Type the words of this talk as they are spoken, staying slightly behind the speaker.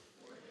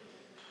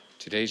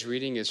Today's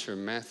reading is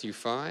from Matthew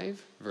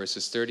 5,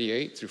 verses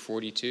 38 through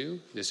 42.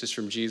 This is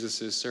from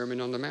Jesus'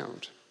 Sermon on the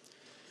Mount.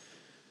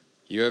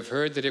 You have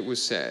heard that it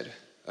was said,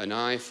 an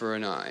eye for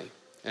an eye,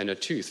 and a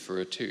tooth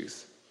for a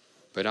tooth.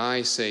 But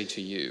I say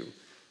to you,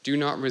 do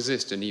not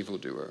resist an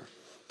evildoer.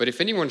 But if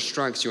anyone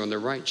strikes you on the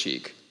right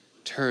cheek,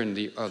 turn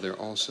the other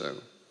also.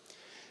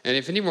 And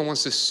if anyone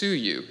wants to sue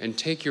you and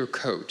take your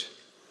coat,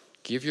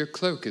 give your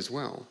cloak as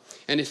well.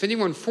 And if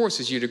anyone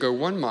forces you to go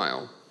 1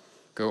 mile,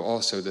 go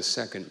also the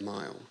 2nd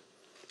mile.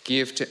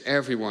 Give to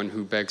everyone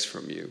who begs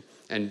from you,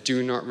 and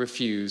do not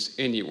refuse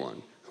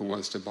anyone who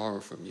wants to borrow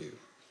from you.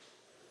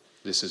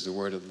 This is the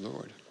word of the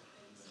Lord.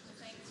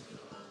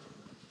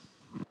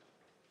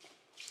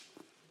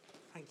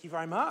 Thank you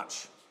very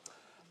much.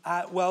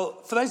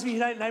 Well, for those of you who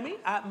don't know me,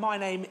 my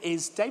name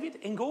is David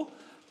Ingle.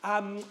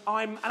 I'm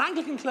an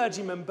Anglican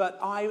clergyman, but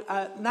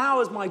I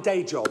now, as my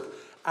day job,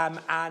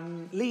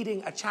 am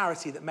leading a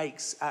charity that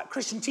makes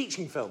Christian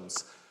teaching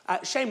films.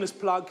 Shameless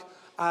plug,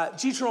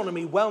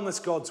 Deuteronomy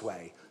Wellness God's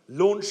Way,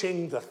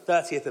 launching the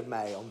 30th of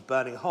May on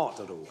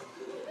burningheart.org.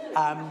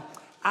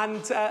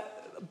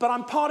 But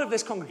I'm part of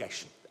this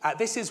congregation.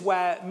 This is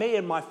where me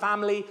and my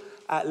family,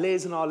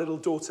 Liz and our little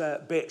daughter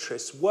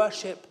Beatrice,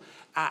 worship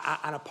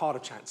and are part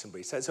of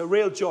Chanctonbury. So it's a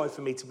real joy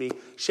for me to be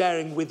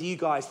sharing with you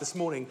guys this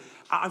morning.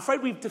 I'm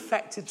afraid we've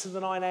defected to the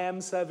 9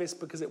 a.m. service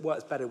because it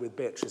works better with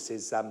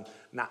Beatrice's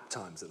nap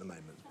times at the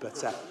moment.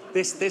 But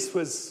this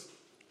was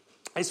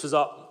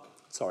our...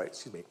 Sorry,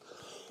 excuse me.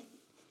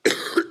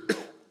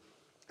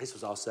 This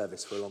was our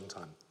service for a long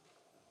time.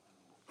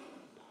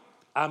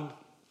 And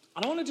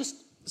I want to just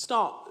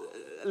start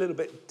a little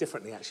bit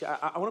differently, actually.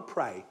 I want to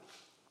pray.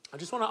 I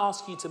just want to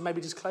ask you to maybe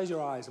just close your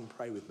eyes and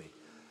pray with me.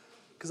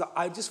 Because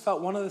I just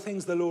felt one of the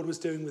things the Lord was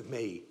doing with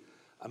me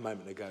a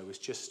moment ago was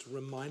just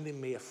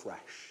reminding me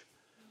afresh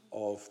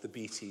of the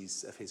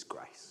beauties of his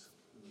grace,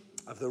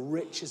 of the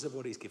riches of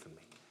what he's given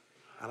me.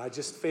 And I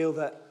just feel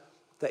that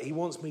he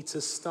wants me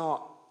to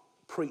start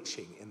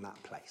preaching in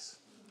that place.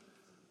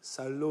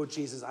 So, Lord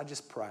Jesus, I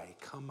just pray,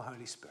 come,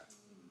 Holy Spirit.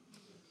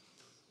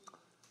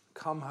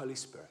 Come, Holy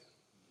Spirit.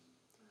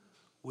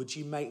 Would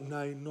you make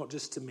known, not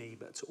just to me,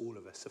 but to all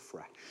of us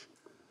afresh,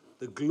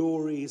 the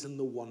glories and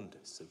the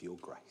wonders of your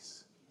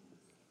grace.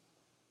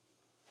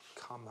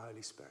 Come,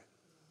 Holy Spirit.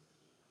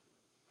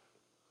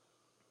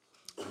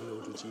 And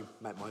Lord, would you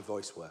make my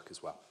voice work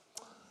as well?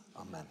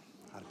 Amen.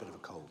 I had a bit of a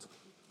cold.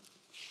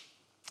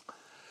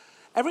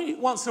 Every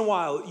once in a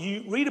while,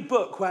 you read a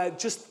book where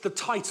just the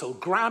title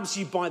grabs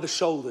you by the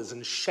shoulders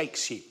and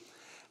shakes you.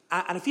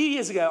 And a few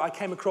years ago, I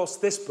came across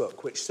this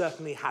book, which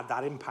certainly had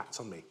that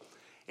impact on me.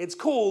 It's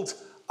called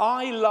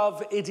I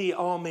Love Idi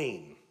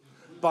Amin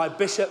by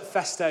Bishop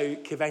Festo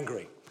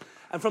Kivengere.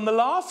 And from the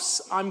laughs,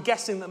 I'm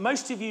guessing that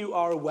most of you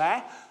are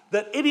aware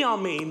that Idi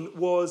Amin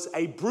was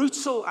a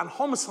brutal and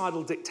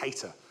homicidal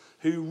dictator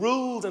who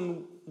ruled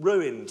and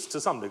ruined,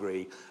 to some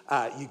degree,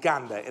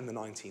 Uganda in the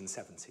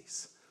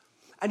 1970s.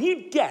 And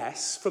you'd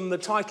guess from the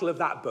title of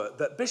that book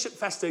that Bishop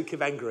Festo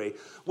Kivengere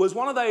was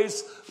one of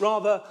those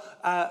rather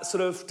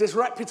sort of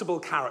disreputable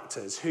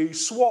characters who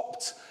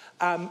swapped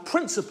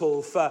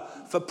principle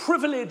for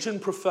privilege and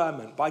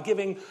preferment by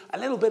giving a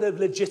little bit of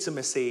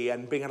legitimacy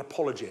and being an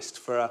apologist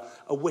for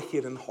a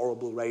wicked and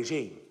horrible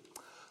regime.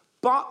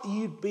 But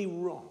you'd be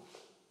wrong.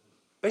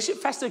 Bishop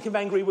Festo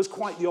Kivengere was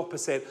quite the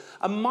opposite.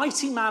 A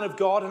mighty man of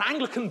God, an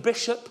Anglican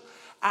bishop,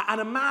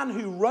 and a man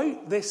who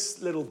wrote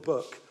this little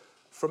book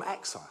from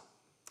exile.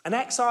 An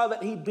exile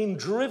that he'd been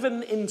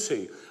driven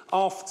into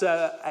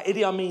after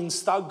Idi Amin's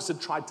thugs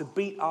had tried to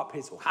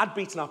had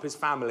beaten up his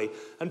family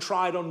and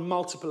tried on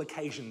multiple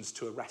occasions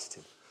to arrest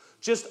him.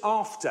 Just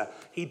after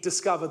he'd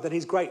discovered that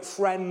his great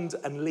friend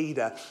and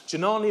leader,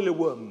 Janani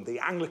Luwum, the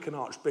Anglican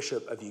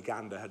Archbishop of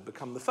Uganda, had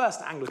become the first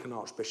Anglican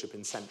Archbishop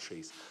in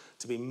centuries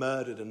to be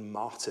murdered and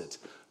martyred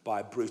by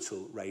a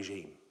brutal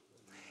regime.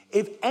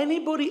 If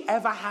anybody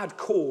ever had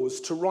cause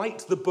to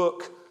write the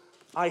book,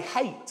 I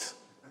Hate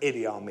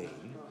Idi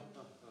Amin,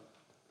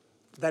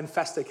 then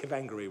Festo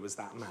Kivengere was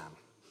that man.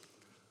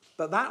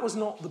 But that was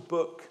not the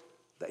book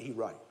that he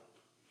wrote.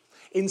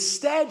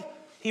 Instead,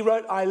 he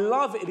wrote, I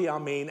Love Idi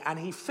Amin, and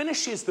he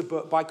finishes the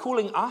book by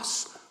calling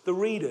us, the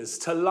readers,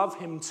 to love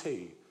him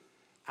too,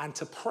 and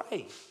to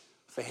pray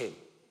for him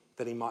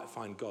that he might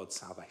find God's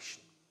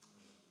salvation.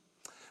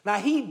 Now,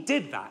 he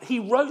did that. He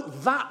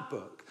wrote that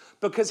book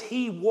because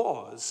he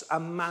was a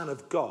man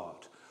of God,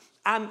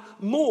 and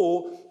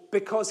more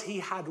because he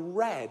had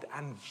read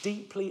and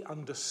deeply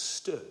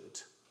understood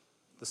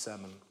the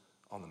Sermon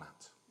on the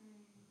Mount.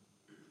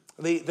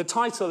 The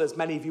title, as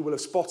many of you will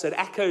have spotted,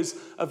 echoes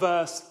a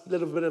verse, a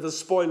little bit of a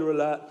spoiler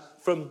alert,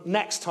 from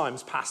next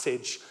time's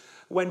passage,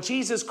 when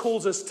Jesus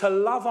calls us to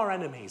love our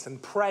enemies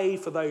and pray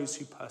for those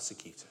who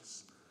persecute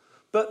us.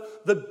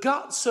 But the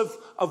guts of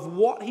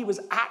what he was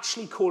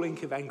actually calling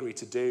Kivengere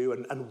to do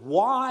and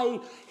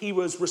why he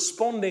was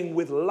responding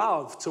with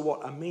love to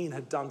what Amin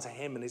had done to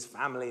him and his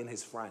family and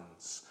his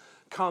friends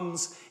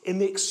comes in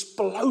the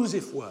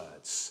explosive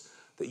words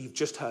that you've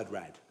just heard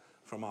read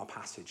from our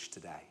passage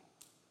today.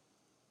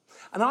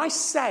 And I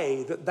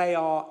say that they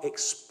are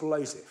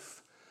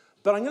explosive.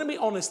 But I'm going to be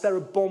honest, they're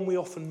a bomb we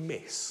often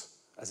miss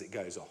as it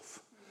goes off.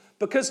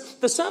 Because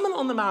the Sermon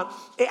on the Mount,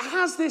 it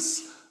has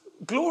this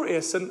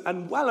glorious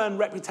and well-earned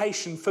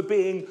reputation for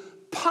being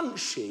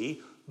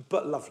punchy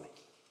but lovely.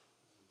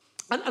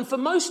 And for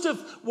most of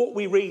what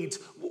we read,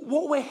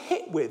 what we're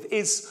hit with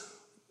is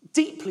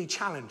deeply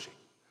challenging.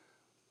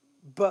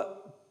 But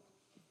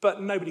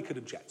nobody could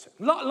object to it.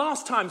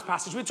 Last time's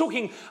passage, we were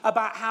talking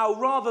about how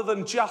rather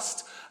than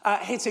just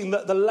hitting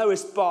the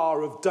lowest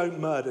bar of don't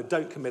murder,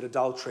 don't commit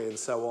adultery and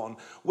so on,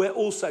 we're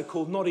also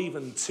called not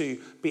even to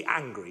be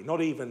angry,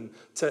 not even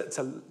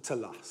to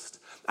lust.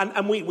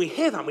 And we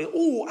hear that, and we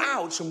all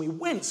ouch, and we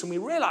wince, and we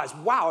realize,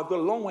 wow, I've got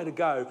a long way to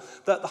go,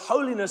 that the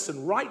holiness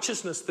and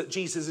righteousness that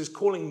Jesus is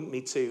calling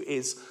me to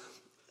is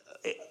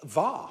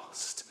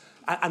vast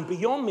and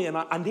beyond me, and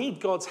I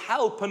need God's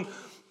help.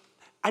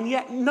 And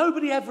yet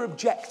nobody ever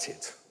objected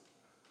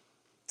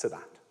to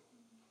that.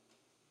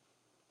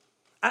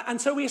 And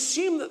so we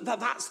assume that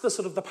that's the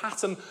sort of the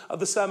pattern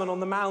of the Sermon on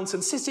the Mount.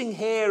 And sitting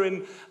here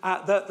in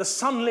the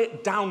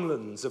sunlit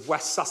downlands of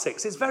West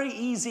Sussex, it's very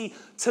easy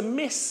to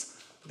miss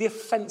the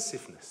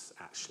offensiveness,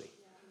 actually,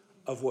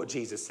 of what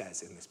Jesus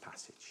says in this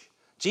passage.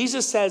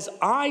 Jesus says,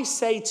 I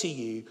say to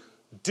you,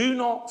 do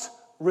not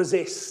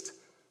resist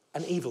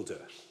an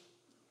evildoer.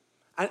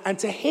 And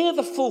to hear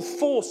the full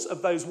force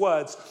of those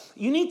words,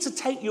 you need to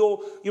take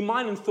your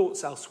mind and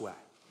thoughts elsewhere.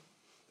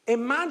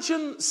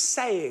 Imagine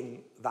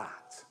saying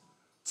that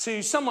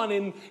to someone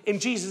in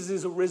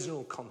Jesus'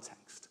 original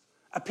context.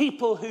 A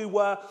people who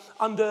were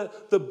under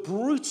the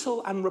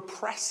brutal and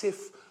repressive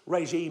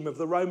regime of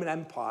the Roman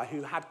Empire,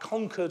 who had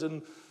conquered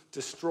and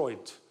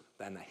destroyed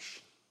their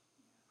nation.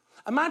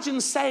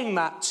 Imagine saying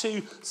that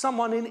to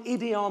someone in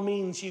Idi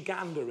Amin's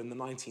Uganda in the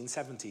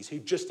 1970s, who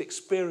just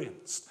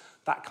experienced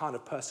that kind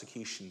of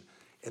persecution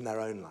in their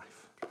own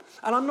life.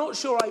 And I'm not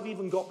sure I've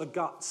even got the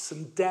guts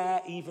and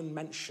dare even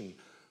mention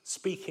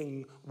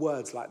speaking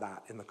words like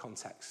that in the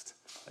context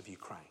of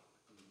Ukraine.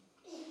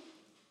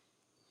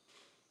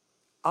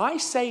 I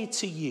say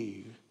to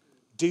you,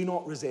 do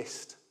not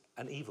resist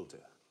an evildoer.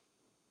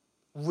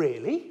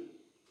 Really?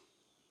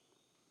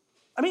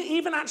 I mean,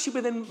 even actually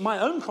within my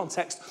own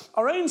context,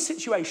 our own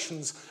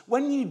situations,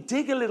 when you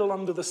dig a little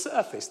under the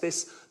surface,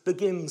 this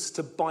begins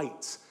to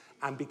bite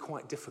and be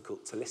quite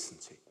difficult to listen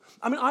to.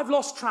 I mean, I've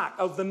lost track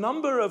of the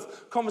number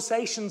of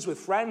conversations with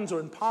friends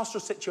or in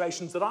pastoral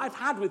situations that I've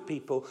had with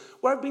people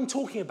where I've been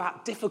talking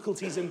about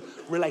difficulties in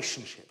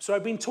relationships. So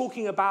I've been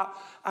talking about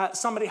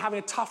somebody having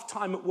a tough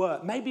time at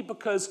work, maybe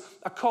because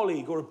a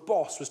colleague or a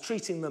boss was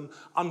treating them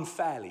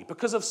unfairly,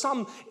 because of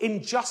some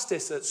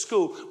injustice at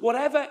school,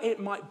 whatever it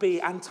might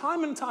be. And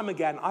time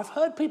again, I've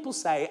heard people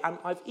say, and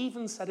I've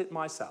even said it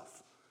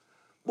myself,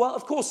 well,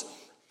 of course,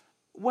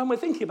 when we're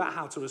thinking about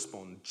how to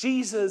respond,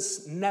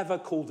 Jesus never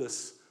called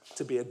us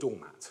to be a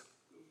doormat.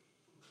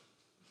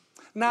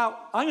 Now,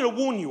 I'm going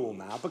to warn you all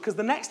now, because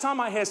the next time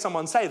I hear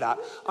someone say that,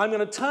 I'm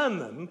going to turn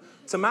them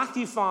to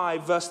Matthew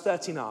 5, verse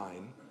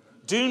 39,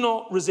 do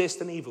not resist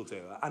an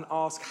evildoer, and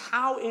ask,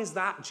 how is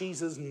that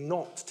Jesus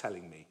not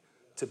telling me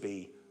to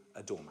be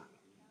a doormat?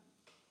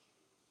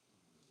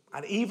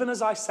 And even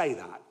as I say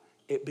that,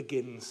 it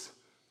begins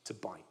to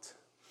bite.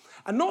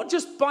 And not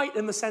just bite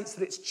in the sense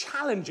that it's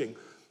challenging,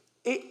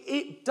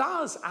 it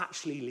does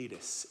actually lead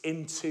us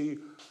into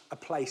a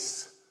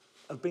place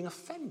of being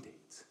offended.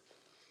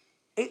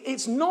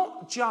 It's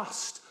not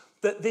just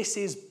that this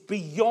is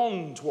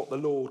beyond what the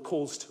Lord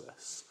calls to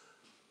us.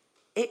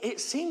 It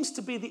seems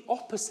to be the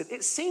opposite.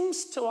 It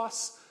seems to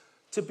us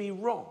to be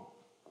wrong.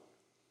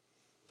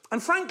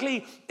 And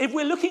frankly, if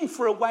we're looking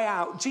for a way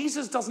out,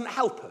 Jesus doesn't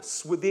help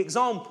us with the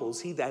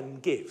examples he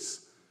then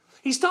gives.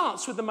 He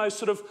starts with the most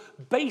sort of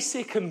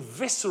basic and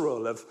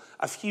visceral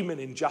of human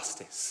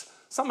injustice.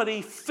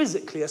 Somebody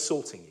physically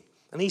assaulting you.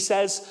 And he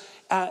says,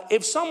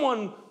 if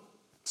someone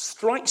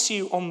strikes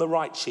you on the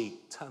right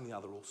cheek, turn the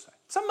other also.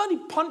 Somebody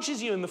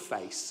punches you in the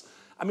face.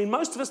 I mean,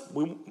 most of us,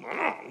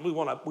 we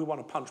want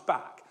to punch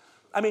back.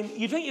 I mean,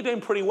 you think you're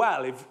doing pretty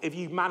well if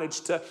you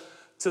manage to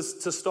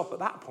stop at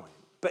that point.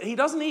 But he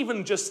doesn't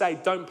even just say,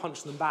 don't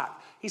punch them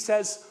back. He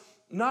says,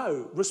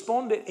 no,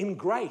 respond it in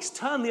grace.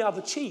 Turn the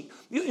other cheek.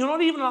 You're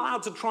not even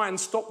allowed to try and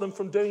stop them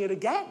from doing it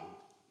again.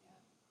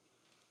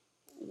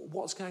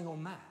 What's going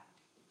on there?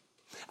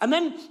 And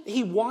then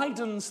he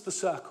widens the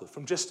circle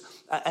from just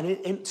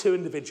two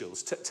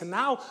individuals to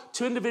now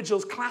two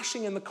individuals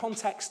clashing in the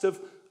context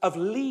of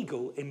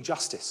legal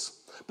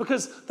injustice.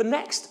 Because the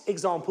next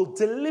example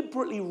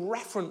deliberately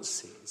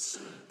references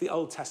the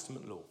Old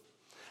Testament law.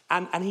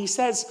 And he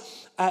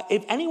says,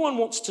 if anyone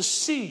wants to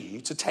sue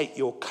you to take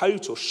your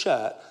coat or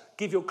shirt,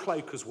 give your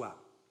cloak as well.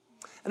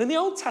 And in the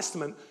Old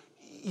Testament,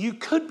 you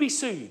could be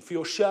sued for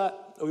your shirt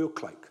or your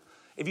cloak.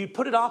 If you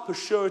put it up as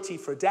surety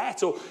for a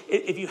debt, or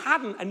if you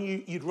hadn't and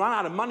you'd run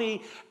out of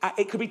money,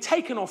 it could be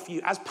taken off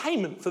you as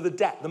payment for the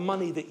debt, the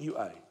money that you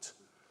owed.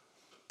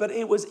 But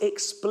it was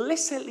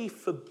explicitly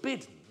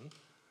forbidden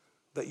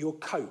that your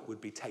coat would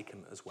be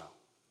taken as well.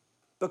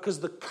 Because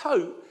the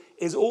coat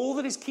is all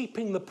that is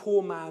keeping the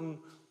poor man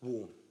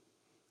warm.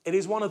 It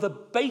is one of the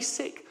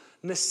basic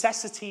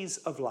necessities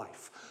of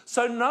life.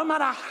 So no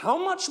matter how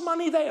much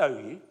money they owe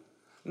you,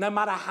 no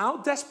matter how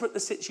desperate the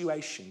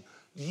situation,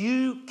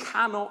 you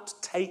cannot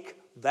take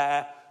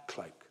their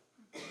cloak.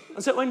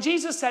 And so when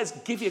Jesus says,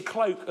 give your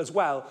cloak as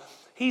well,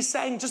 he's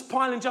saying just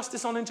pile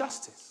injustice on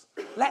injustice.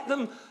 Let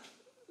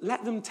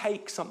them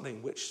take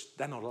something which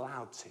they're not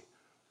allowed to.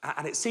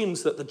 And it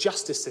seems that the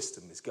justice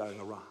system is going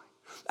awry.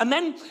 And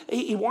then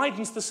he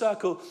widens the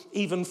circle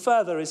even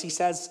further as he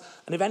says,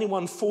 and if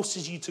anyone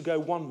forces you to go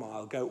 1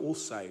 mile, go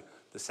also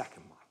the 2nd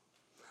mile.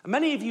 And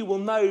many of you will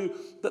know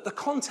that the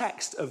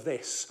context of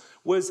this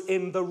was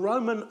in the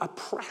Roman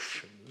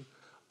oppression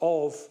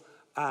of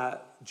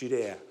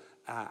Judea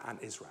and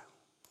Israel.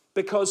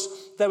 Because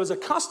there was a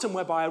custom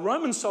whereby a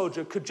Roman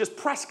soldier could just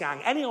press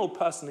gang any old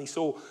person he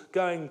saw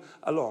going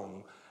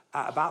along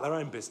about their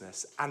own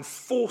business and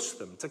force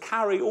them to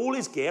carry all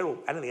his gear or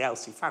anything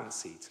else he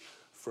fancied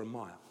for a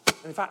mile.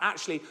 And in fact,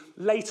 actually,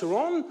 later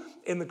on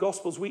in the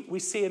Gospels, we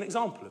see an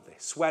example of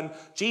this when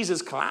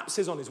Jesus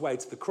collapses on his way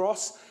to the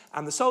cross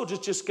and the soldiers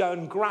just go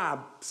and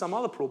grab some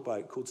other poor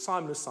bloke called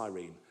Simon of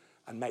Cyrene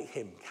and make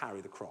him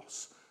carry the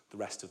cross the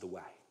rest of the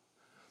way.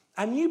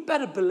 And you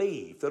better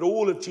believe that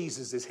all of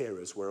Jesus'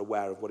 hearers were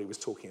aware of what he was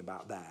talking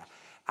about there,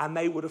 and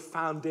they would have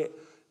found it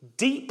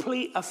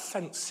deeply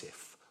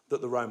offensive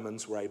that the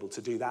Romans were able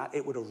to do that.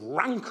 It would have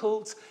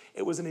rankled.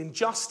 It was an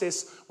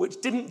injustice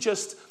which didn't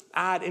just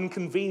add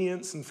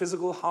inconvenience and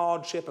physical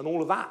hardship and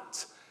all of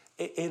that.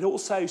 It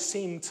also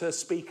seemed to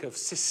speak of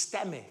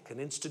systemic and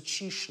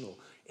institutional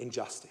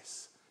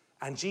injustice.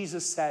 And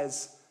Jesus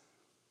says,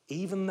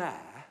 even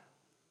there,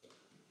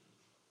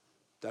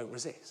 don't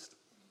resist.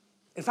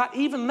 In fact,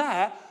 even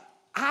there,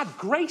 add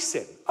grace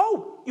in.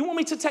 Oh, you want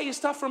me to take your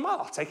stuff for a mile?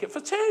 I'll take it for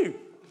 2.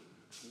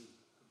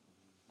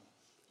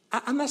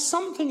 And there's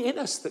something in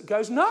us that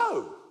goes,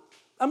 no.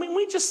 I mean,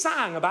 we just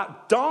sang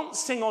about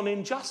dancing on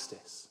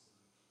injustice.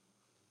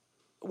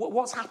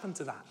 What's happened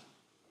to that?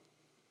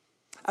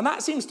 And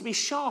that seems to be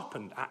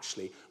sharpened,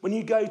 actually, when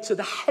you go to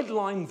the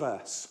headline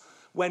verse,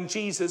 when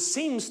Jesus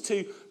seems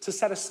to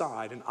set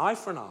aside an eye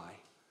for an eye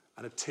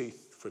and a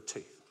tooth for a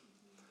tooth.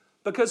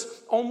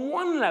 Because on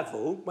one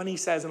level, when he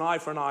says an eye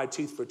for an eye,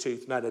 tooth for a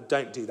tooth, no,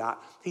 don't do that,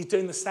 he's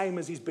doing the same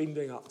as he's been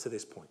doing up to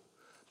this point.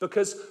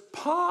 Because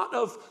part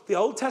of the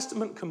Old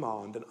Testament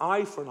command, an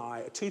eye for an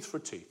eye, a tooth for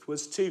a tooth,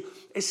 was to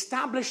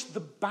establish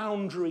the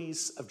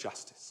boundaries of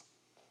justice.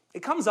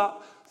 It comes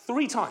up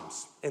 3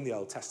 times in the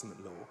Old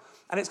Testament law,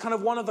 and it's kind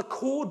of one of the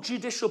core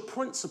judicial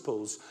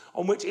principles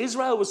on which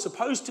Israel was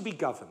supposed to be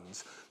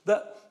governed,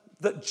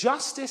 that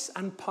justice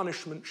and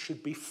punishment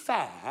should be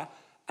fair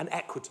and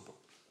equitable.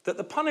 That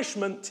the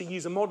punishment, to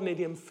use a modern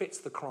idiom, fits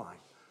the crime.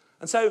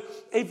 And so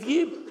if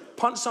you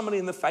punch somebody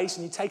in the face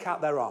and you take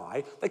out their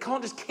eye, they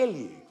can't just kill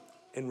you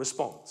in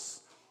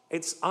response.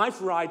 It's eye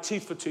for eye,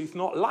 tooth for tooth,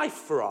 not life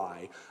for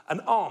eye,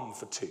 an arm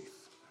for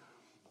tooth.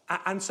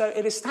 And so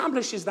it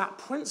establishes that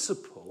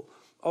principle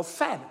of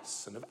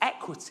fairness and of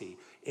equity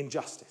in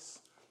justice.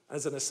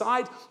 As an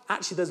aside,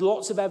 actually there's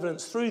lots of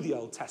evidence through the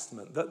Old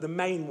Testament that the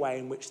main way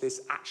in which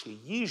this actually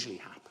usually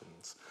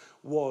happens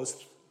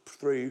was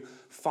through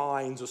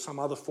fines or some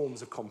other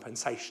forms of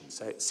compensation.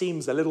 So it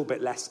seems a little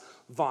bit less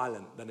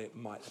violent than it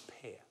might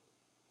appear.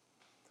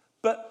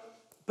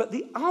 But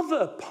the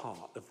other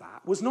part of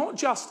that was not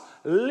just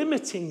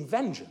limiting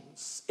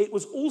vengeance, it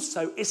was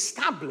also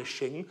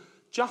establishing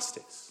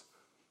justice.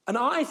 An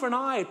eye for an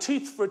eye, a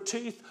tooth for a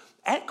tooth,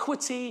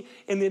 equity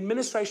in the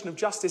administration of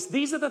justice,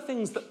 these are the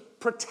things that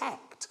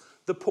protect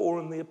the poor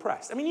and the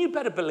oppressed. I mean, you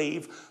better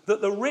believe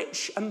that the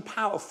rich and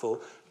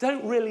powerful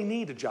don't really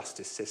need a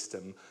justice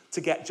system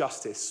to get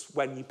justice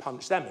when you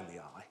punch them in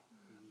the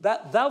eye.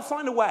 They'll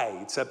find a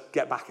way to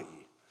get back at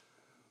you.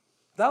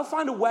 They'll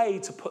find a way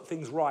to put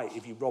things right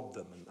if you rob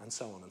them and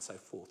so on and so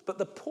forth. But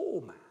the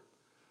poor man,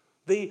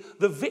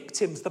 the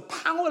victims, the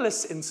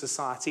powerless in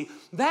society,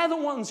 they're the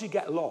ones who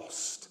get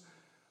lost,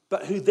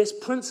 but who this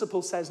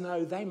principle says,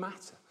 no, they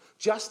matter.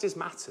 Justice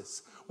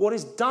matters. What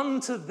is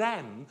done to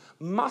them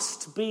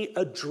must be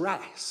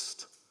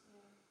addressed.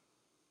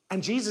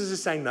 And Jesus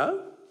is saying,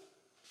 no.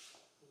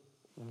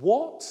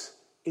 What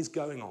is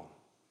going on?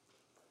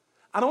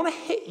 And I want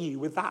to hit you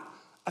with that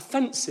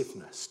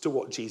offensiveness to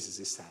what Jesus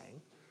is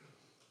saying.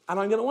 And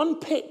I'm going to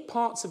unpick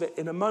parts of it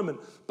in a moment,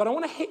 but I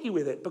want to hit you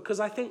with it because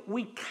I think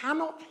we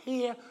cannot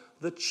hear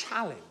the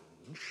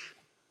challenge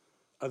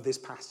of this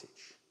passage.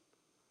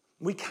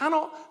 We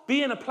cannot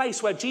be in a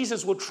place where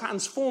Jesus will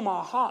transform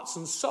our hearts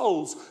and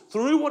souls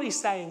through what he's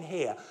saying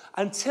here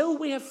until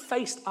we have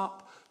faced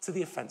up to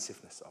the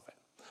offensiveness of it.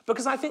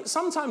 Because I think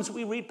sometimes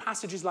we read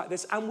passages like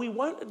this and we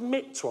won't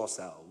admit to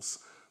ourselves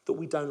that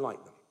we don't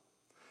like them.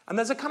 And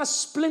there's a kind of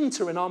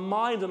splinter in our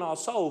mind and our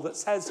soul that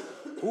says,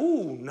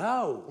 ooh,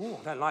 no, ooh,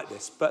 I don't like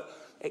this. But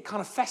it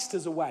kind of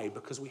festers away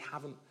because we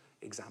haven't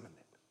examined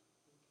it.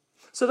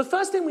 So the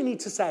first thing we need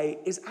to say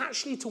is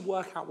actually to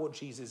work out what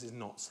Jesus is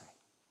not saying.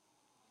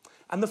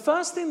 And the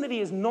first thing that he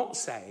is not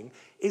saying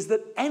is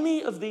that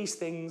any of these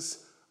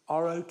things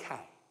are okay.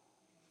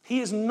 He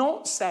is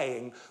not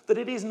saying that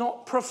it is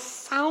not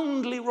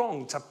profoundly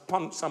wrong to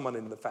punch someone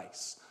in the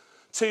face,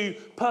 to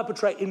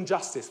perpetrate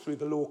injustice through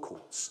the law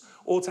courts,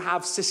 or to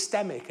have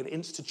systemic and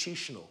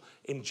institutional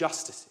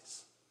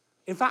injustices.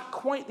 In fact,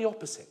 quite the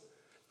opposite.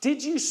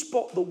 Did you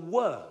spot the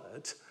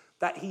word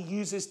that he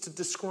uses to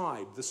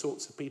describe the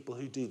sorts of people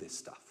who do this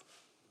stuff?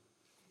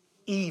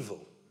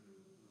 Evil.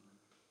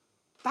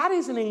 That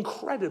is an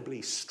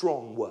incredibly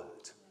strong word.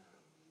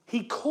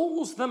 He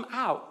calls them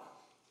out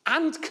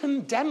and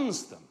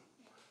condemns them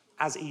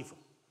as evil.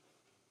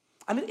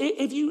 And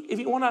if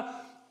you want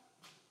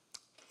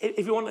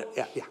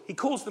to, he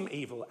calls them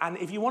evil. And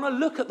if you want to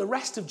look at the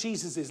rest of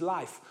Jesus'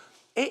 life,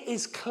 it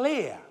is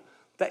clear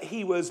that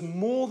he was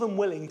more than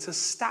willing to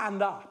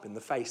stand up in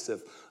the face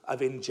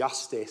of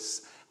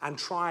injustice and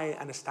try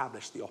and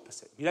establish the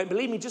opposite. If you don't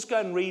believe me, just go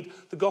and read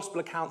the gospel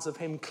accounts of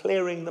him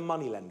clearing the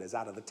moneylenders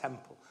out of the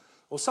temple.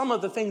 Or some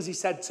of the things he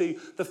said to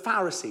the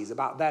Pharisees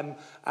about them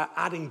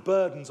adding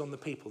burdens on the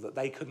people that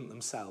they couldn't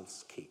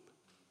themselves keep.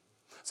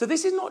 So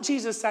this is not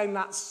Jesus saying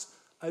that's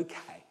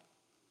okay.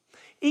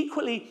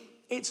 Equally,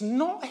 it's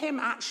not him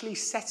actually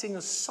setting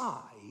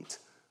aside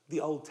the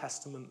Old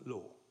Testament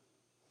law.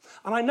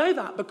 And I know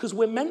that because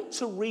we're meant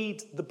to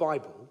read the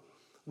Bible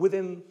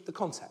within the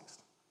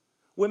context.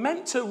 We're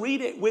meant to read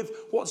it with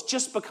what's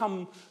just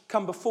come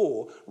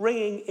before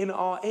ringing in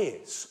our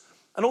ears.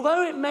 And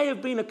although it may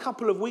have been a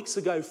couple of weeks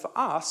ago for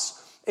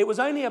us, it was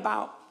only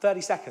about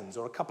 30 seconds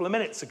or a couple of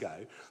minutes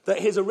ago that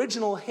his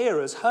original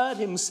hearers heard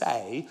him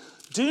say,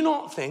 "Do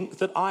not think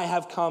that I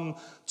have come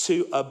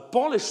to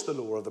abolish the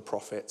law of the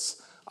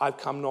prophets. I've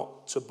come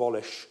not to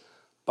abolish,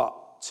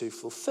 but to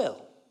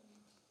fulfill.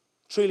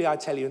 Truly I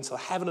tell you, until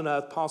heaven and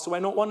earth pass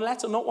away, not one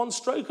letter, not one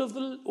stroke of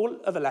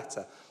a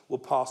letter will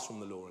pass from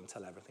the law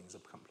until everything's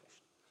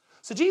accomplished."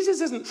 So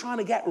Jesus isn't trying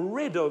to get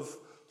rid of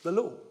the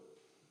law.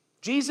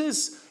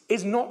 Jesus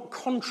is not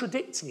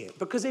contradicting it,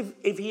 because if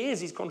he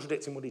is, he's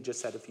contradicting what he just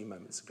said a few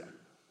moments ago.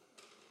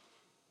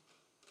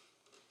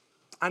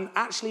 And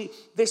actually,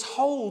 this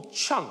whole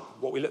chunk,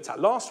 what we looked at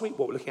last week,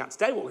 what we're looking at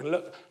today, what we're going to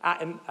look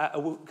at in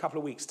a couple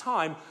of weeks'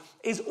 time,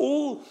 is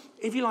all,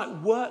 if you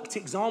like, worked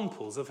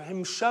examples of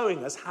him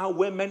showing us how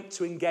we're meant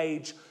to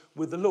engage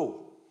with the law.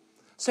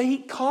 So he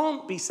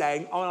can't be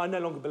saying, "Oh, I no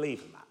longer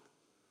believe in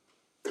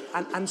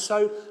that." And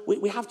so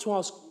we have to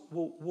ask,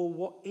 well,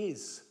 what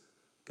is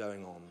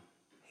going on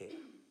here?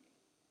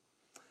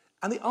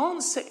 And the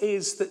answer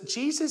is that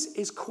Jesus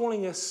is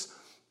calling us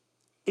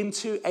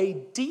into a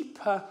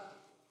deeper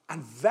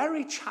and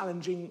very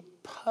challenging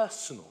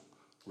personal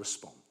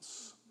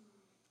response.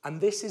 And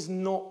this is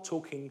not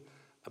talking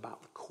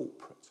about the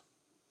corporate.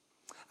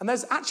 And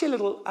there's actually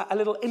a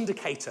little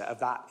indicator of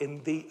that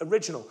in the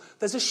original.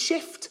 There's a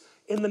shift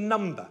in the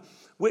number,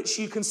 which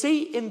you can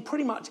see in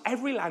pretty much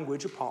every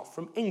language apart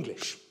from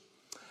English.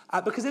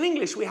 Because in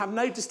English, we have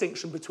no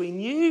distinction between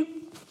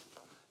you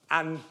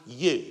and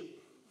you.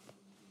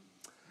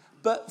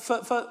 But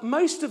for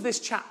most of this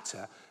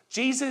chapter,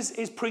 Jesus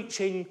is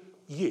preaching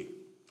you.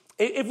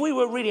 If we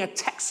were reading a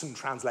Texan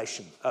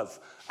translation of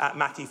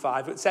Matthew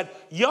 5, it said,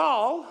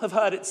 "Y'all have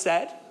heard it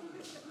said,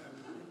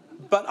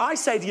 but I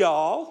said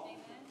y'all."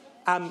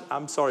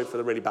 I'm sorry for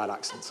the really bad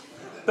accents.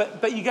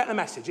 But you get the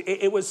message.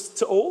 It was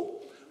to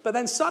all. But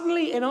then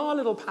suddenly in our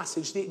little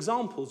passage, the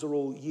examples are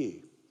all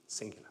you,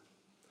 singular.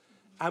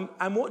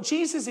 And what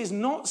Jesus is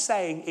not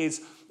saying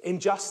is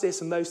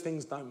injustice and those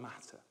things don't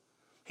matter.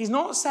 He's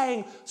not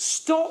saying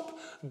stop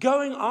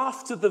going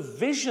after the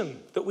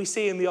vision that we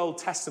see in the Old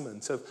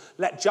Testament of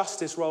let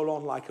justice roll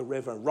on like a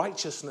river,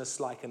 righteousness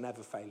like a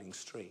never-failing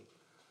stream.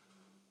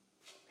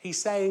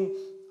 He's saying,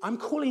 I'm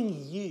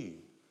calling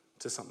you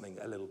to something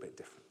a little bit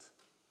different.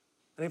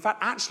 And in fact,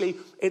 actually,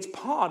 it's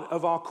part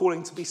of our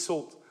calling to be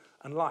salt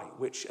and light,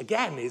 which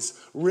again is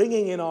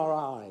ringing in our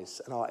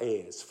eyes and our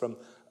ears from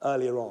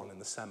earlier on in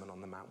the Sermon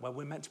on the Mount, where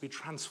we're meant to be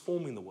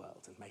transforming the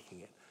world and making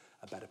it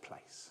a better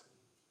place.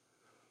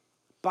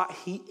 But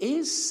he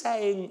is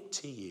saying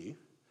to you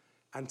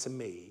and to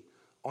me,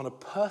 on a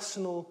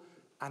personal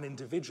and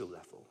individual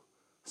level,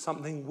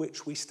 something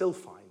which we still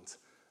find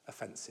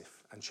offensive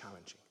and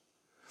challenging.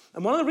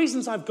 And one of the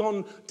reasons I've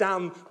gone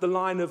down the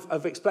line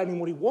of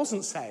explaining what he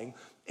wasn't saying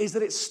is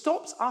that it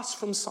stops us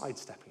from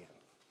sidestepping it.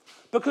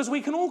 Because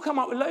we can all come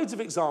up with loads of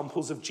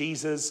examples of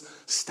Jesus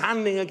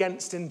standing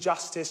against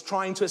injustice,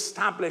 trying to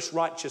establish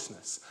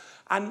righteousness.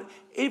 And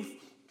if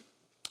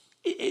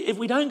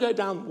we don't go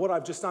down what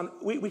I've just done,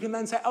 we can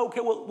then say,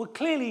 okay, well,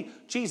 clearly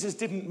Jesus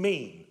didn't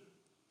mean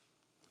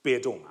be a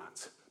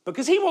doormat.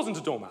 Because he wasn't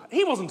a doormat.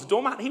 He wasn't a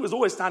doormat. He was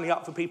always standing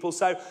up for people.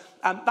 So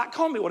that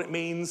can't be what it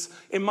means.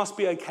 It must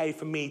be okay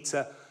for me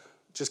to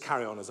just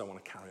carry on as I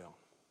want to carry on.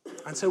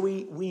 And so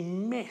we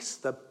miss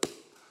the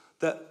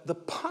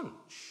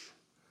punch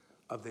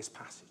of this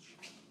passage.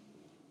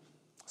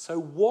 So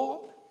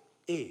what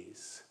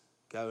is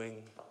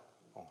going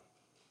on?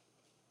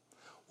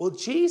 Well,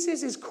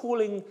 Jesus is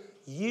calling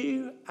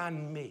you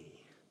and me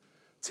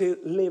to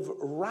live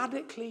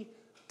radically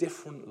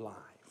different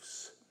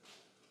lives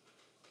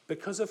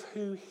because of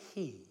who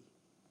he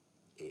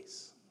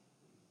is.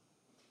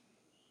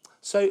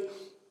 So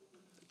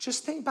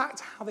just think back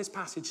to how this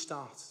passage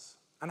starts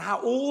and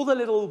how all the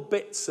little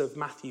bits of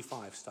Matthew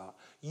 5 start.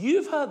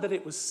 You've heard that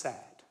it was said,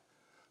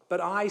 but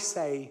I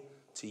say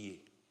to you.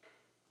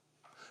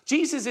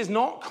 Jesus is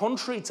not,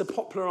 contrary to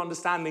popular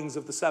understandings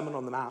of the Sermon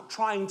on the Mount,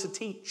 trying to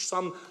teach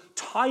some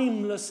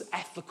timeless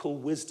ethical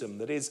wisdom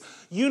that is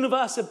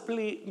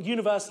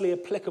universally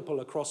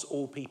applicable across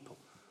all people,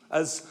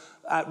 as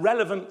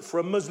relevant for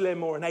a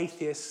Muslim or an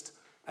atheist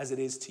as it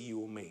is to you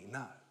or me.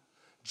 No.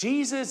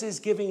 Jesus is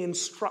giving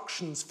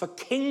instructions for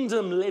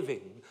kingdom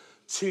living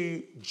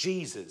to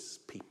Jesus'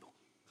 people,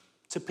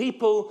 to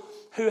people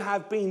who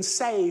have been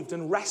saved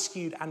and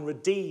rescued and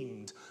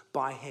redeemed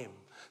by him,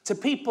 to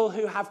people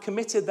who have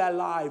committed their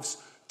lives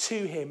to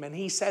him. And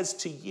he says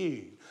to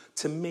you,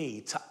 to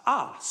me, to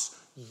us,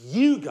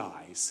 you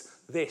guys,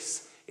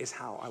 this is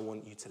how I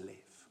want you to live.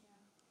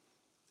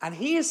 And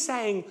he is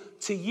saying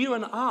to you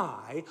and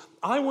I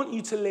want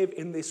you to live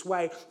in this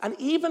way. And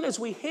even as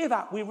we hear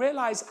that, we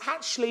realize,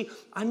 actually,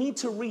 I need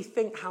to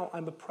rethink how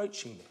I'm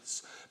approaching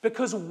this.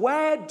 Because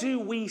where do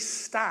we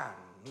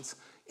stand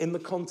in the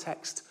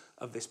context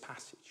of this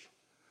passage?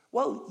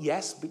 Well,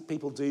 yes,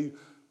 people do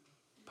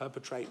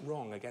perpetrate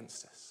wrong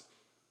against us.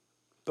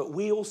 But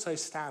we also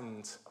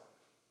stand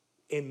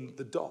in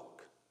the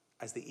dock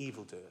as the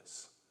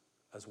evildoers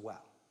as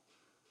well.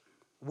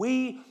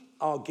 We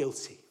are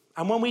guilty.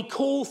 And when we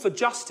call for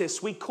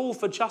justice, we call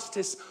for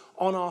justice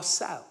on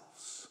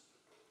ourselves.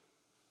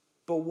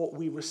 But what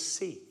we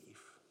receive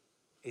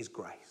is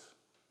grace.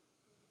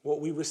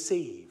 What we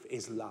receive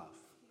is love.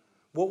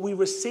 What we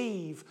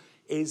receive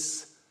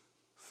is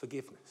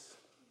forgiveness.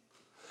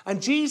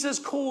 And Jesus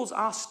calls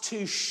us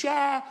to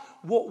share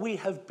what we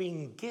have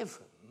been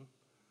given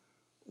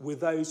with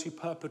those who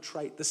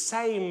perpetrate the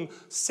same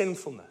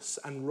sinfulness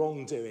and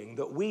wrongdoing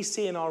that we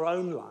see in our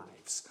own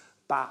lives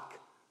back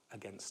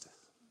against us.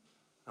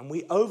 And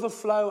we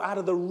overflow out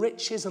of the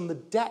riches and the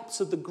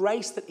depths of the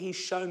grace that he's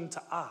shown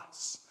to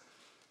us.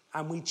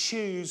 And we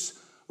choose,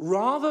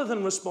 rather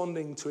than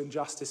responding to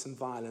injustice and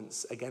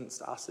violence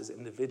against us as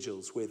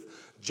individuals with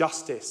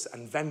justice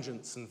and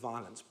vengeance and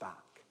violence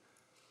back,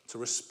 to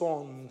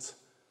respond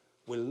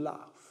with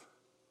love,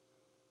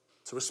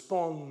 to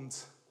respond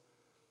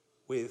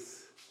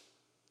with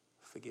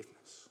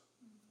forgiveness.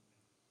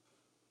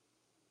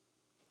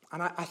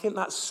 And I think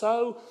that's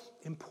so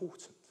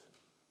important.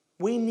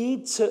 We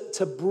need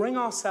to bring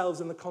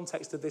ourselves in the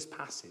context of this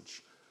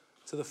passage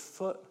to the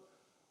foot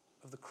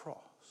of the cross.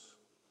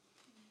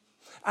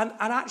 And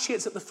actually,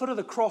 it's at the foot of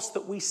the cross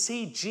that we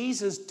see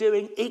Jesus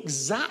doing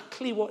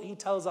exactly what he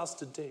tells us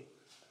to do.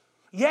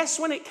 Yes,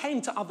 when it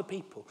came to other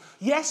people.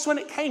 Yes, when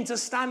it came to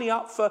standing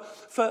up for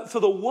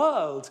the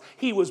world,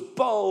 he was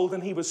bold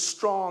and he was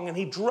strong and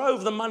he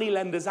drove the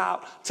moneylenders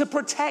out. To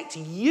protect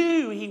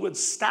you, he would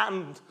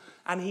stand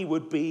and he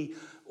would be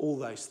all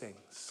those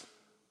things.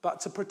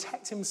 But to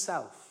protect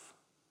himself,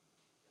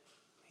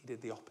 he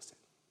did the opposite.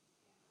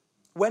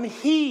 When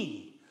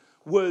he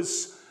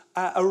was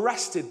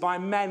arrested by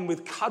men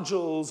with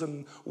cudgels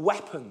and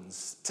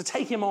weapons to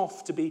take him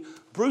off to be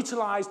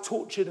brutalized,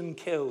 tortured, and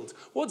killed,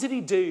 what did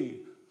he do?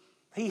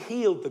 He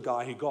healed the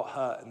guy who got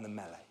hurt in the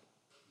melee.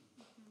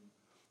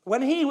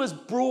 When he was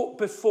brought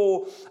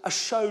before a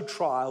show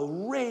trial,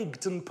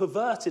 rigged and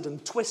perverted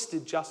and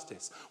twisted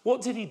justice,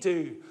 what did he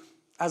do?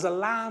 As a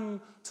lamb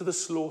to the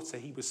slaughter,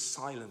 he was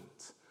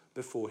silent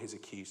before his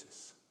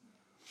accusers.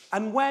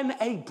 And when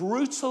a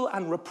brutal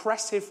and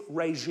repressive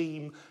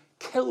regime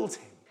killed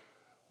him,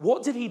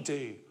 what did he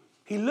do?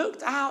 He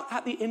looked out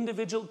at the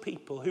individual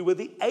people who were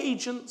the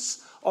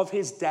agents of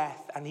his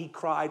death and he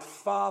cried,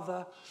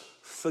 "Father,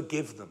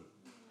 forgive them,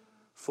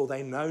 for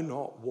they know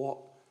not what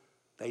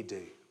they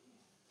do."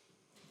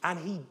 And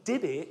he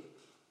did it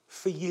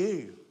for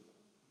you.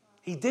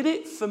 He did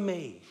it for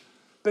me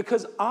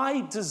because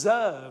I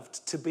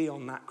deserved to be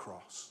on that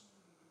cross.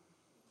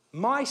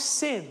 My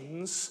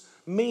sins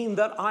mean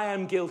that I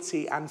am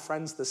guilty, and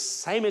friends, the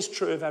same is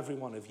true of every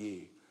one of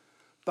you.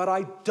 But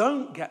I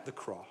don't get the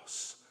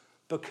cross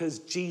because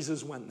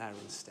Jesus went there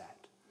instead.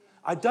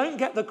 I don't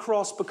get the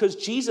cross because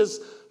Jesus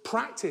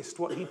practiced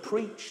what he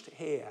preached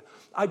here.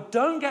 I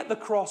don't get the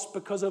cross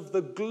because of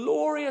the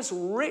glorious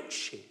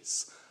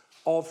riches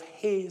of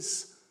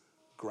his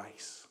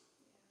grace.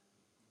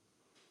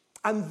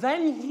 And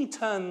then he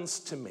turns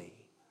to me,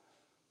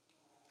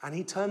 and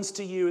he turns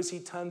to you as he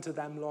turned to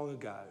them long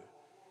ago,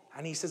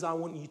 and he says, I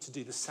want you to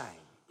do the same,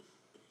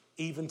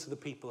 even to the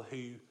people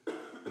who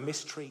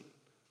mistreat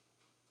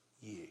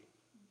you.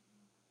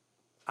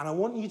 And I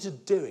want you to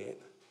do it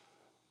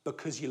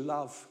because you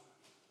love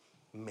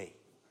me.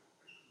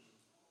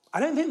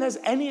 I don't think there's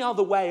any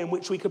other way in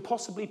which we could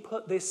possibly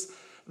put this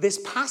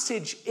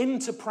passage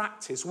into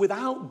practice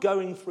without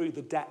going through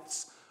the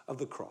depths of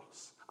the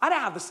cross. I don't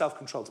have the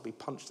self-control to be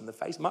punched in the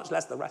face, much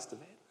less the rest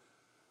of it,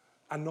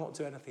 and not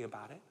do anything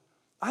about it.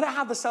 I don't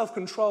have the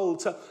self-control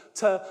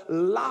to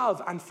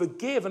love and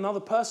forgive another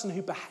person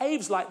who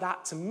behaves like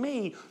that to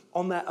me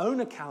on their own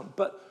account,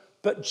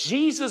 but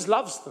Jesus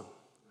loves them,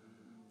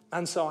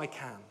 and so I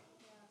can.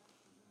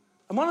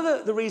 And one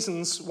of the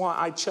reasons why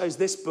I chose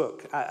this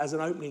book as an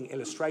opening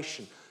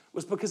illustration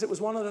was because it was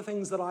one of the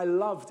things that I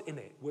loved in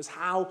it, was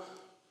how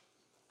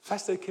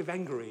Festo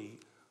Kivengari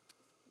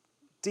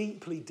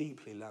deeply,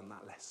 deeply learned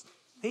that lesson.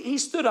 He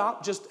stood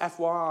up, just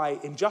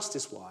FYI,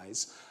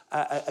 injustice-wise,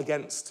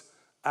 against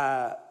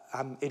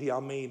Idi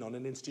Amin on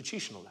an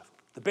institutional level.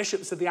 The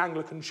bishops of the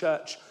Anglican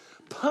Church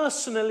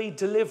personally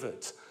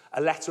delivered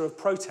a letter of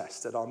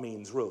protest at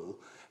Amin's rule,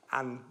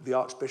 and the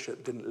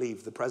Archbishop didn't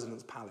leave the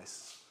President's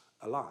palace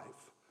alive,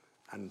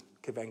 and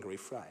Kivengari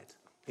fled.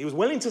 He was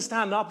willing to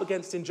stand up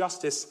against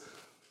injustice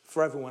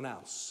for everyone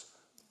else,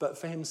 but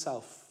for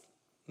himself,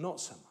 not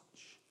so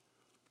much.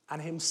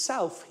 And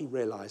himself, he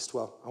realized,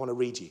 well, I want to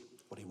read you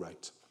what he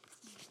wrote.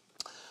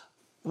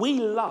 We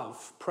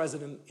love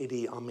President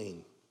Idi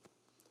Amin.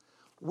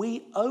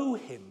 We owe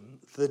him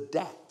the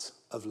debt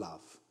of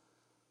love,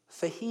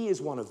 for he is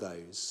one of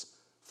those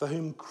for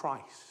whom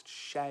Christ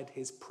shed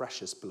his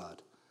precious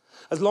blood.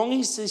 As long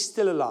as he's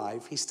still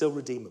alive, he's still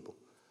redeemable.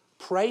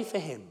 Pray for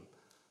him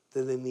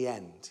that in the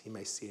end he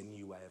may see a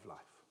new way of life.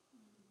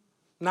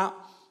 Now,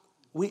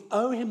 we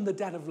owe him the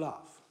debt of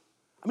love.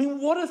 I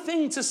mean, what a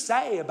thing to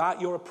say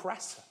about your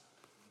oppressor.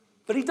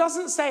 But he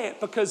doesn't say it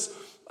because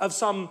of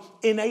some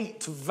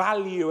innate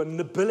value and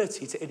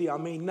nobility to Idi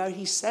Amin. No,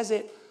 he says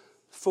it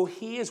for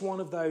he is one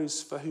of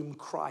those for whom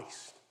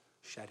Christ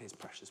shed his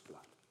precious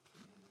blood.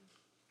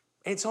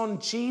 It's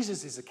on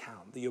Jesus'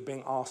 account that you're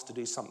being asked to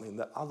do something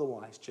that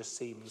otherwise just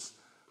seems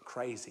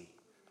crazy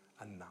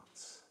and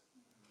nuts.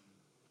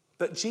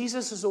 But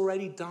Jesus has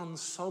already done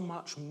so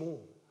much more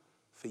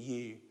for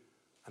you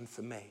and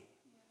for me.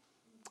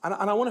 And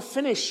I want to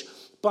finish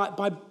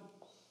by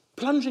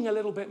plunging a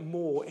little bit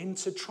more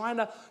into trying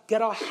to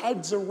get our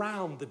heads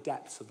around the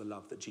depths of the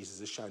love that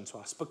Jesus has shown to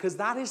us, because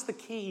that is the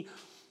key,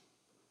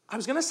 I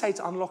was going to say,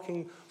 to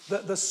unlocking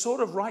the sort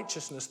of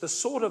righteousness, the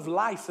sort of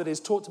life that is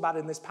talked about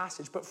in this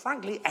passage, but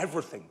frankly,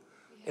 everything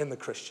in the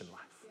Christian life.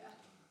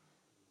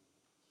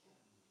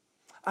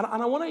 And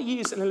I want to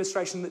use an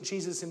illustration that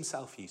Jesus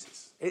himself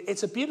uses.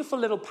 It's a beautiful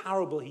little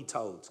parable he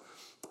told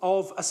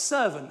of a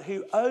servant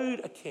who owed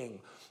a king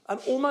an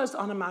almost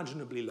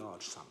unimaginably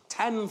large sum,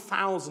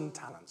 10,000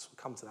 talents.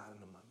 We'll come to that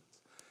in a moment.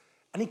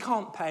 And he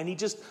can't pay, and he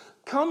just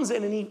comes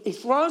in and he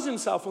throws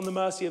himself on the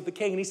mercy of the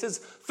king, and he says,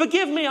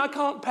 "Forgive me, I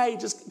can't pay,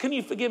 just can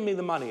you forgive me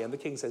the money?" And the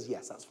king says,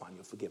 "Yes, that's fine,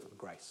 you're forgiven,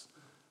 grace."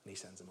 And he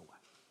sends him away.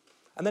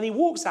 And then he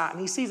walks out and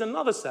he sees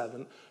another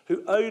servant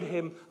who owed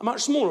him a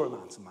much smaller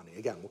amount of money.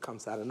 Again, we'll come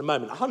to that in a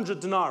moment,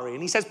 100 denarii,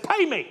 and he says,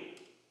 "Pay me."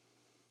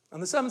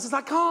 And the servant says,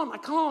 I can't.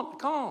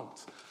 And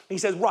he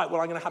says, "Right,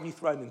 well, I'm going to have you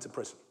thrown into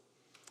prison."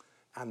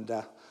 And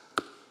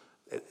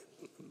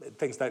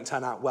things don't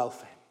turn out well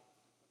for him.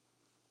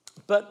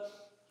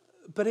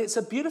 But it's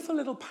a beautiful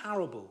little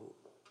parable,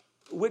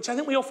 which I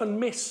think we often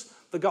miss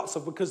the guts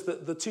of, because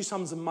the two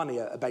sums of money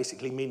are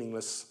basically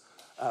meaningless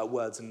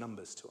words and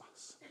numbers to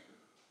us.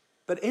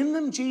 But in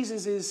them,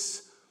 Jesus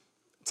is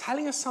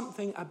telling us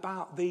something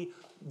about the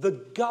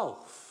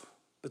gulf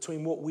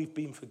between what we've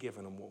been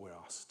forgiven and what we're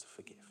asked to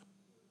forgive.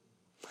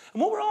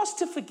 And what we're asked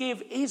to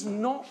forgive is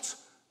not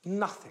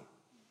nothing.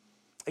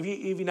 If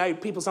you know,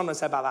 people sometimes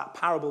say about that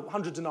parable,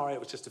 100 denarii, it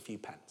was just a few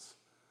pence.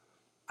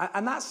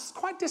 And that's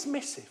quite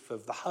dismissive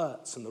of the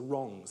hurts and the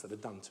wrongs that are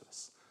done to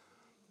us.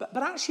 But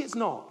actually it's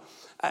not.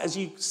 As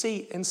you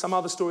see in some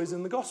other stories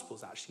in the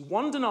Gospels, actually,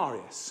 1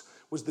 denarius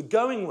was the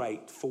going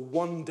rate for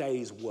 1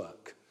 day's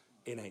work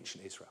in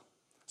ancient Israel.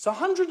 So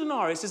 100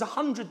 denarius is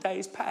 100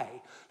 days'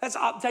 pay. Let's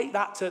update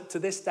that to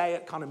this day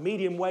at kind of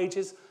medium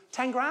wages.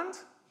 10 grand?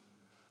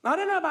 Now, I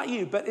don't know about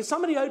you, but if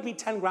somebody owed me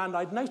 10 grand,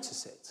 I'd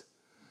notice it.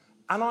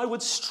 And I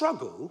would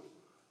struggle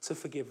to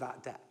forgive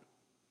that debt.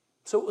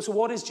 So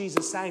what is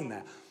Jesus saying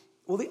there?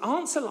 Well, the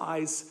answer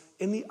lies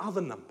in the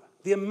other number,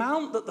 the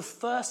amount that the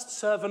first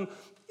servant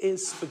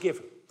is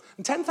forgiven.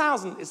 And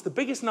 10,000 is the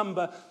biggest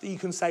number that you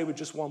can say with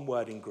just one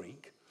word in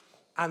Greek.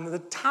 And the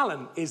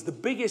talent is the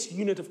biggest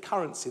unit of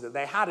currency that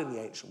they had in the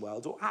ancient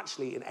world, or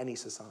actually in any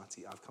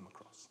society I've come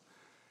across.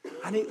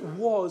 And it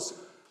was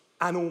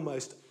an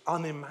almost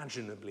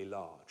unimaginably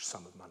large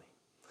sum of money.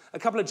 A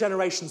couple of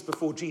generations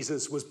before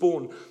Jesus was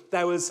born,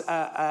 there was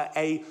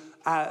a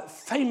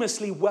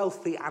famously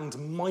wealthy and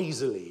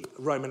miserly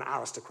Roman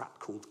aristocrat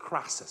called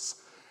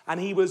Crassus. And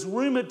he was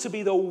rumored to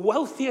be the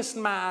wealthiest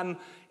man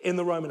in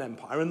the Roman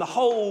Empire, in the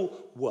whole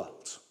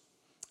world.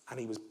 And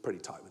he was pretty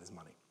tight with his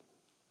money.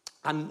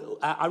 And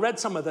I read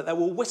somewhere that there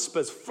were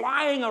whispers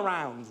flying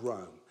around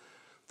Rome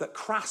that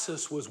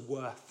Crassus was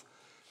worth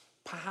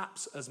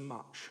perhaps as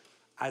much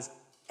as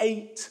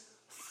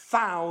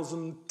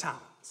 8,000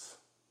 talents.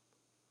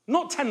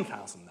 Not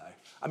 10,000, though.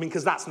 I mean,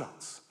 because that's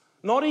nuts.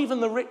 Not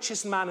even the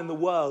richest man in the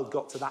world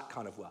got to that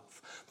kind of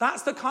wealth.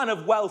 That's the kind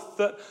of wealth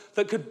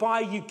that could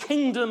buy you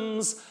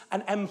kingdoms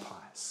and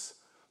empires.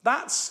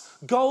 That's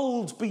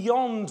gold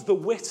beyond the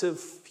wit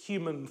of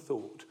human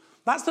thought.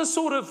 That's the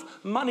sort of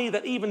money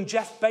that even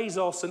Jeff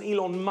Bezos and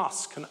Elon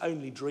Musk can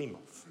only dream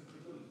of.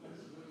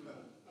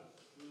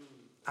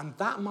 And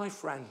that, my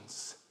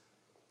friends,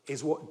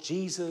 is what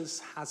Jesus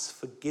has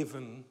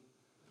forgiven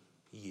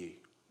you.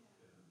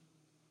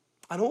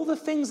 And all the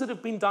things that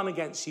have been done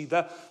against you,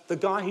 the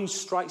guy who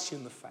strikes you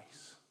in the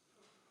face,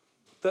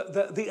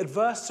 the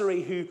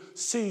adversary who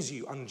sues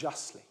you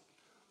unjustly,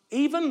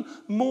 even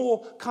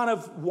more kind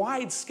of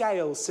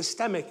wide-scale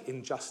systemic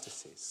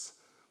injustices,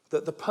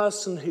 that the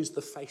person who's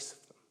the face of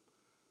them,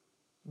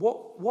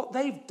 what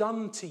they've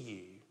done to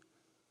you,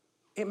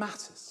 it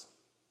matters.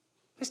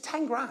 It's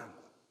 10 grand.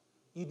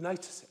 You'd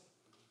notice it.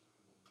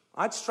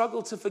 I'd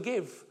struggle to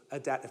forgive a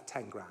debt of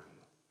 10 grand.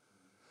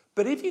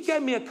 But if you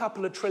gave me a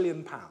couple of £1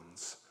 trillion,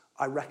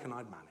 I reckon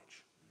I'd manage.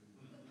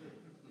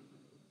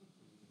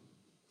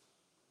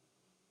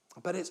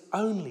 But it's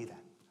only then.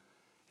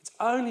 It's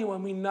only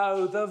when we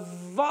know the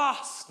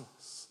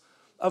vastness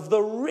of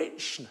the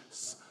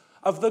richness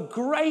of the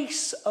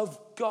grace of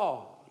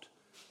God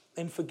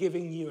in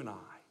forgiving you and I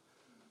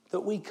that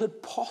we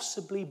could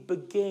possibly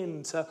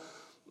begin to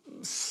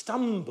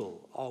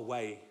stumble our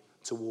way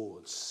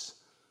towards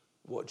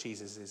what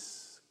Jesus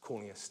is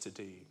calling us to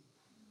do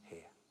here.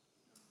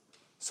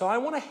 So I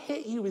want to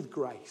hit you with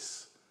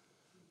grace,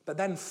 but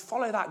then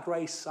follow that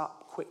grace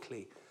up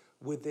quickly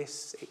with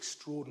this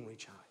extraordinary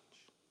challenge.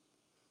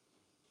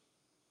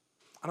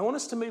 And I want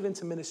us to move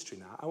into ministry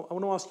now. I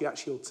want to ask you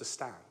actually all to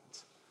stand.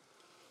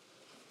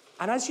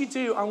 And as you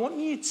do, I want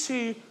you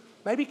to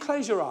maybe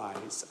close your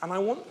eyes, and I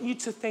want you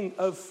to think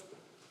of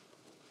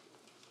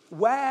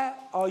where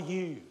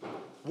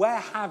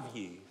have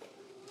you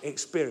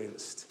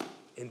experienced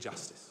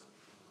injustice?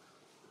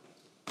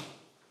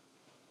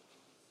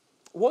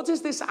 What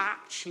does this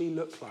actually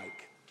look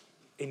like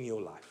in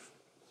your life?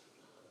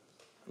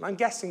 And I'm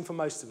guessing for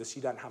most of us,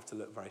 you don't have to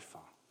look very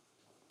far.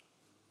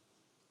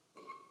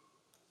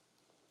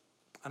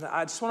 And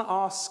I just want to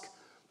ask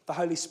the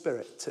Holy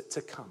Spirit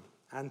to come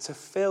and to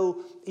fill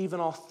even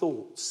our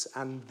thoughts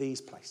and these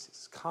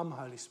places. Come,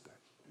 Holy Spirit.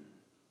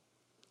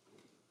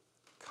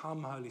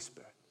 Come, Holy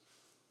Spirit.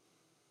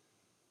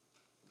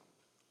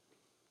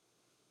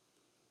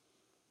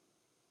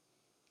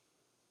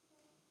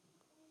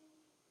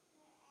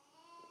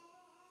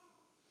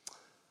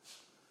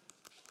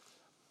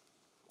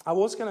 I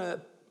was going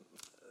to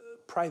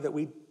pray that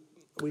we'd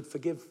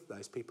forgive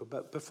those people,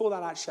 but before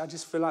that, actually, I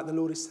just feel like the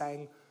Lord is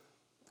saying,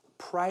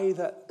 pray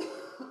that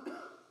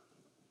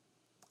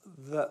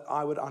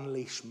I would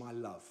unleash my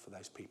love for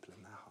those people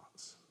in their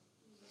hearts.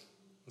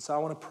 And so I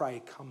want to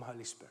pray, come,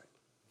 Holy Spirit.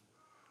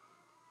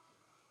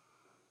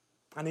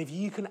 And if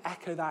you can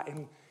echo that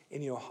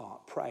in your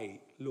heart, pray,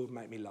 Lord,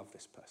 make me love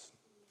this person.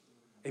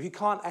 If you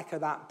can't echo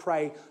that,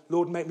 pray,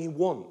 Lord, make me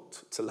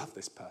want to love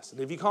this person.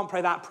 If you can't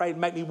pray that, pray,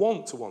 make me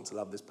want to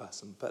love this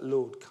person. But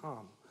Lord,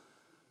 come.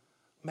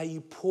 May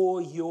you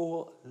pour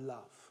your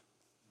love,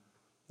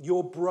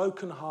 your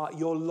broken heart,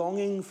 your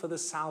longing for the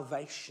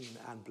salvation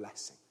and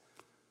blessing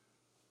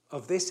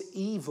of this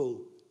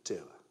evil doer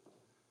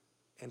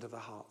into the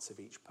hearts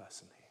of each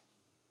person here.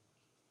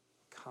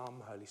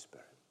 Come, Holy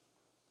Spirit.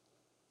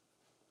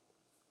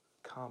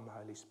 Come,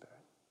 Holy Spirit.